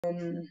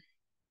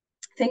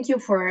Thank you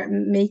for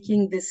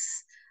making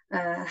this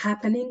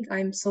happening.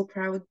 I'm so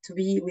proud to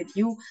be with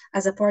you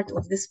as a part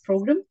of this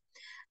program.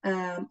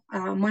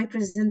 My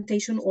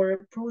presentation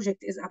or project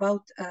is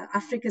about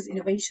Africa's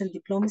innovation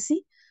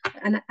diplomacy,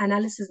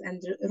 analysis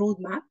and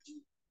roadmap.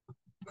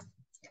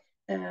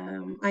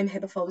 I'm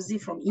Heba Fawzy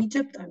from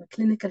Egypt. I'm a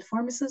clinical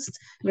pharmacist,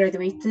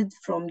 graduated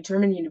from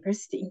German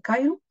University in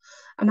Cairo,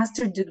 a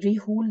master's degree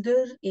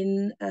holder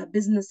in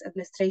business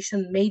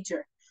administration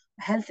major,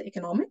 health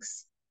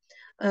economics.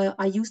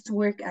 I used to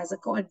work as a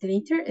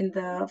coordinator in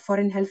the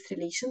Foreign Health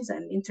Relations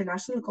and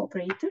International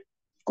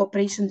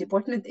Cooperation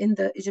Department in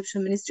the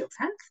Egyptian Ministry of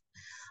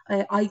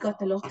Health. I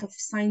got a lot of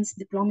science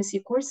diplomacy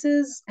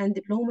courses and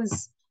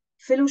diplomas,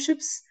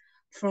 fellowships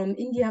from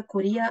India,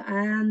 Korea,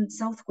 and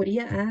South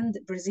Korea and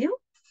Brazil.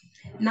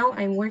 Now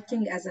I'm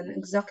working as an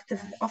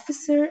executive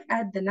officer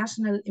at the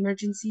National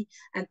Emergency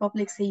and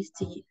Public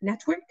Safety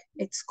Network.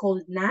 It's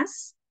called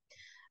NAS,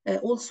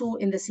 also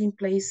in the same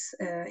place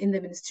in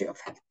the Ministry of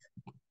Health.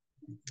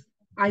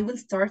 I will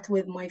start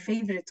with my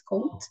favorite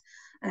quote.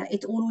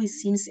 It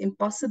always seems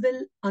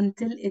impossible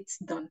until it's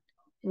done,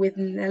 with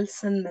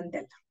Nelson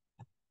Mandela.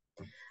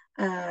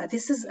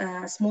 This is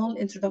a small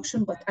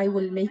introduction, but I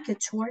will make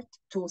it short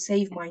to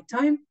save my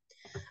time.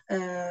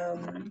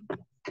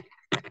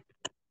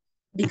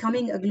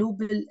 Becoming a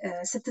global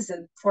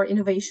citizen for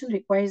innovation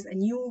requires a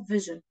new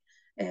vision,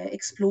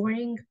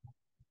 exploring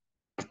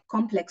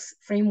complex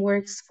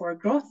frameworks for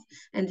growth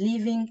and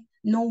leaving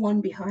no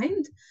one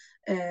behind.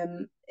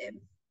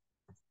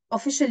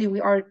 Officially, we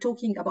are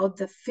talking about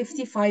the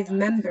 55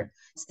 member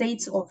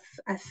states of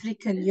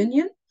African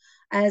Union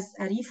as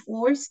a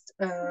reinforced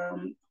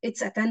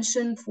its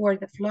attention for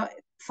the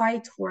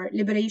fight for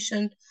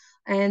liberation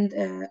and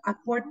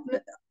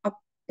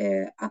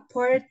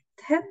apartheid,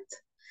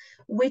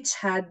 which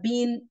had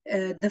been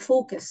the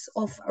focus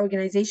of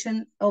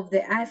organization of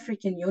the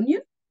African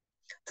Union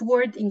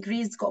toward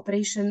increased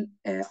cooperation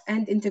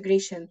and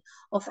integration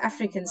of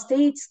African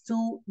states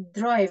to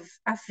drive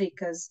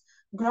Africa's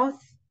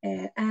growth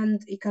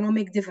and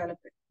economic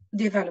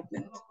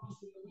development.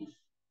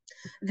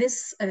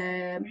 This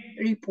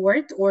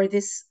report or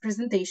this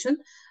presentation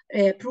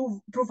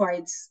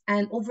provides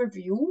an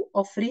overview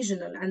of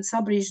regional and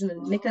sub-regional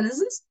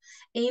mechanisms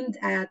aimed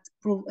at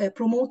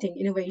promoting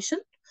innovation.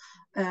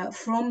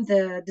 From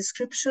the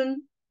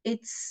description,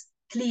 it's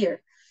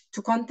clear.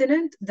 To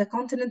continent, the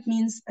continent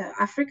means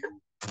Africa.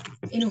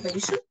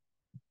 Innovation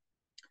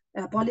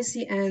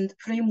policy and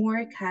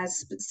framework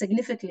has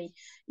significantly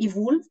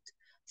evolved,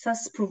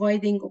 thus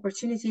providing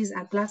opportunities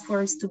and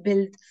platforms to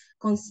build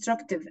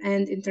constructive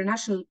and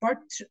international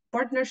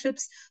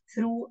partnerships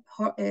through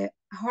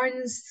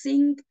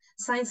harnessing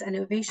science and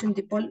innovation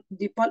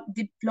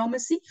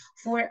diplomacy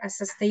for a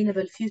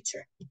sustainable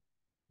future.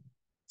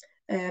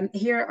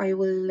 Here I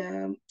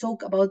will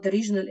talk about the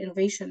regional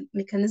innovation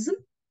mechanism.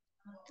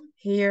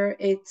 Here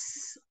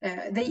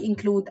they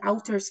include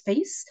outer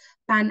space,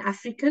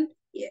 Pan-African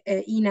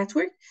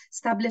e-network,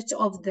 established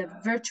of the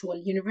virtual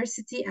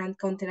university and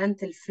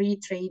continental free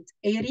trade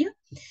area.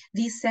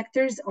 These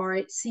sectors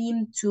are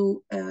seen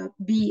to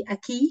be a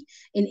key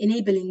in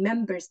enabling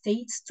member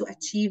states to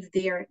achieve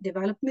their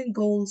development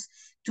goals,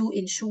 to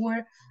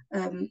ensure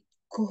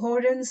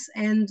coherence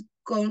and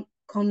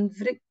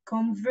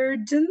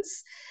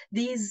convergence.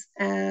 These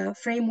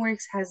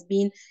frameworks has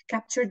been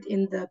captured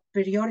in the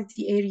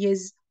priority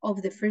areas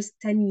of the first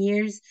 10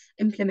 years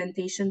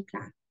implementation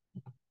plan.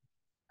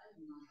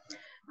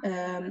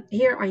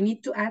 Here I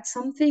need to add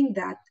something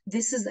that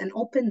this is an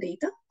open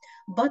data,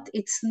 but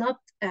it's not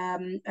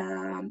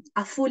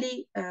a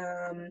fully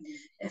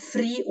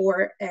free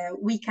or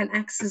we can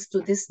access to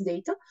this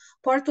data.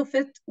 Part of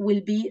it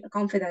will be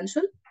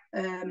confidential.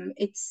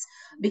 It's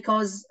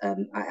because,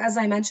 as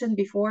I mentioned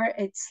before,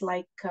 it's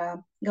like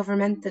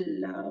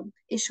governmental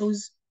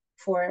issues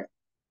for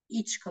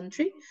each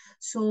country.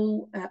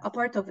 So a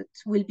part of it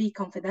will be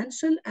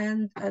confidential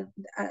and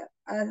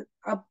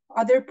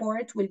other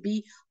part will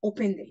be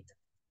open data.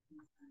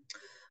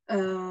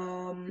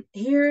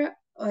 Here,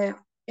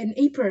 in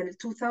April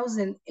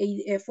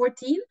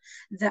 2014,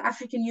 the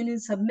African Union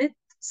Summit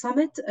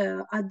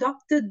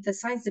adopted the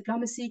science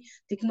diplomacy,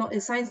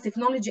 science,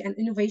 technology, and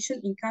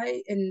innovation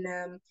in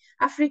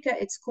Africa.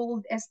 It's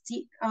called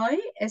STISA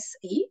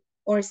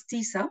or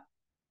STISA.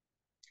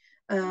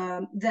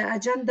 The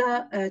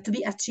agenda to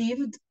be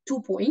achieved,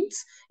 2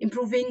 points: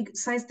 improving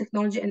science,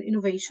 technology, and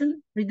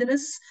innovation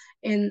readiness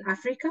in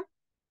Africa.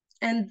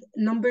 And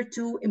number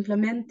 2,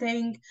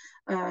 implementing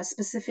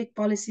specific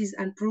policies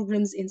and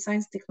programs in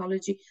science,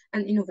 technology,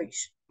 and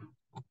innovation.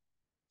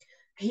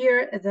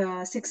 Here,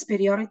 the 6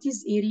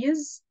 priorities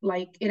areas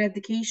like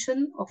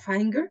eradication of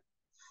hunger,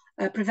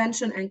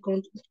 prevention and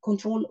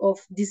control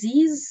of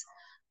disease,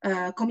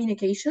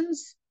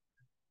 communications,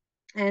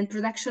 and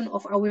production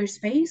of our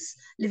space,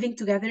 living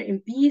together in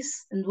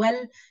peace and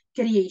well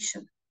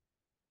creation.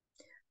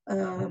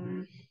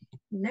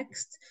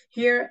 Next,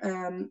 here,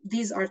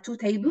 these are 2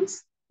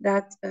 tables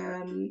that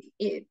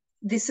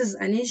this is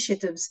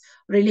initiatives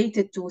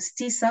related to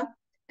STISA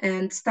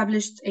and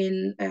established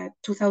in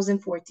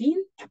 2014.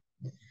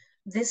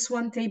 This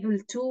one, table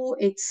 2,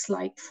 it's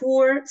like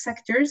 4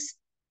 sectors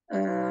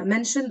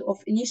mentioned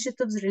of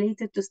initiatives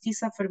related to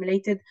STISA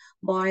formulated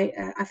by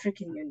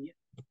African Union.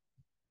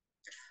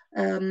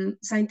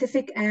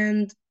 Scientific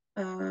and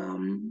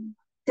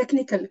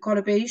technical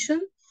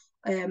collaboration.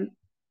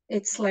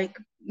 It's like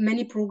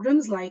many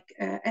programs like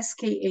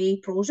SKA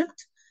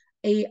project,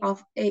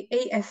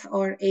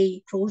 AFRA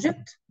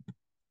project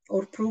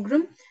or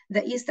program,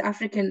 the East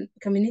African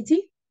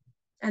Community.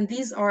 And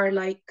these are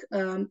like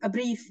a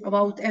brief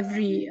about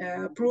every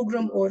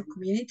program or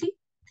community.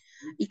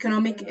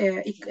 Economic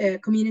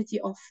Community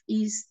of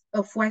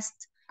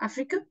West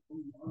Africa,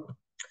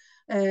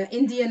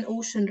 Indian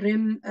Ocean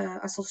Rim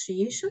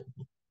Association,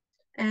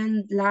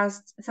 and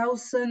last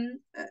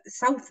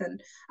Southern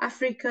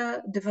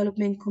Africa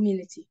Development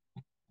Community.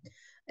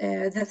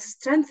 The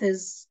strength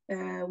is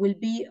will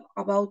be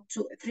about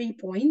 3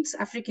 points.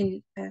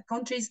 African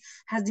countries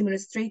has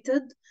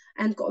demonstrated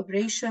and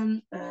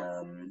cooperation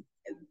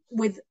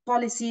with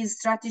policies,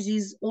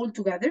 strategies all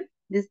together.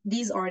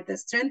 These are the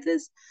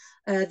strengths.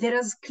 There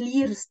is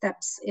clear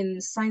steps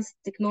in science,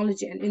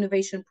 technology, and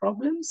innovation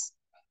programs.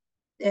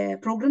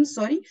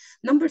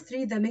 Number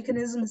 3, the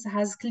mechanisms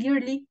has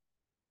clearly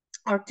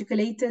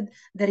articulated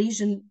the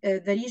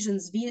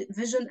region's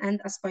vision and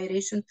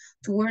aspiration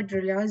toward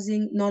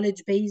realizing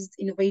knowledge-based,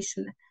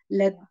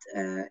 innovation-led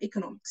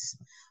economics.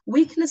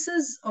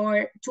 Weaknesses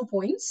are 2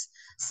 points.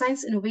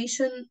 Science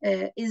innovation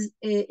is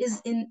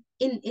in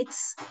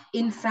its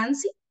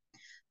infancy.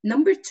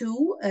 Number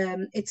 2,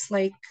 it's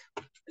like,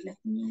 let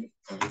me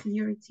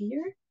clear it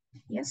here.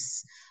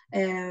 Yes,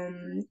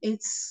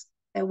 it's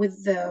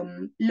with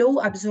low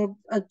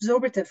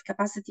absorptive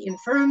capacity in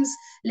firms,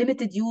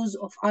 limited use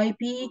of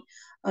IP.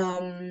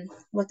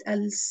 What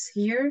else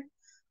here?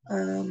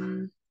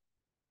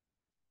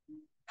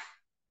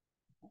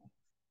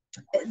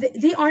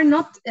 They are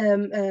not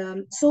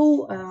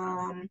so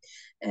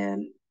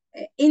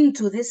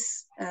into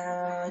this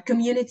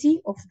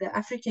community of the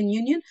African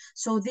Union.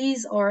 So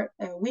these are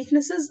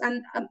weaknesses,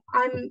 and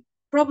I'm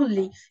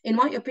probably, in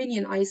my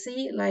opinion, I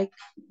see like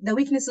the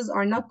weaknesses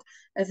are not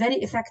very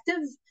effective.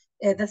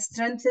 The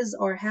strengths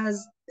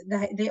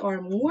they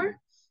are more.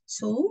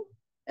 So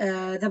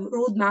the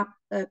roadmap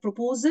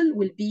proposal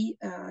will be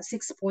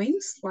 6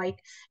 points, like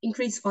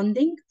increase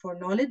funding for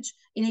knowledge,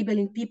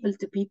 enabling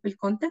people-to-people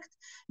contact,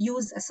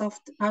 use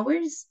soft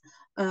powers,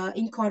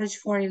 encourage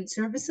foreign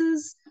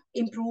services,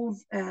 improve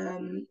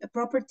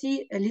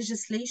property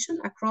legislation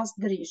across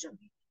the region.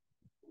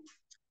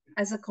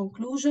 As a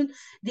conclusion,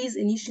 these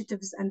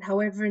initiatives, and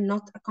however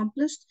not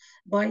accomplished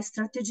by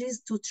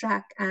strategies to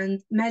track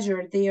and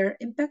measure their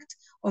impact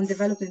on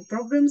development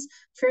programs,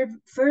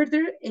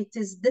 further, it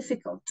is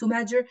difficult to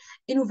measure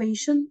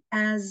innovation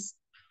as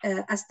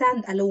a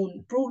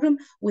standalone program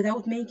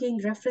without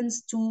making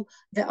reference to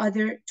the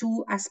other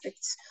 2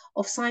 aspects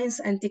of science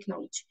and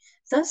technology.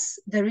 Thus,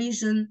 the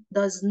region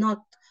does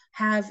not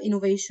have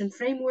innovation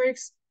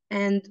frameworks,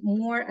 and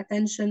more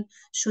attention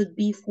should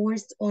be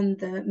forced on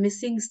the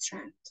missing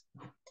strand.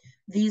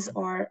 These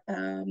are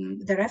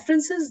the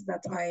references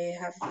that I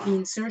have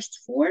been searched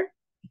for.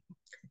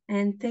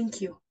 And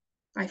thank you.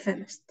 I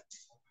finished.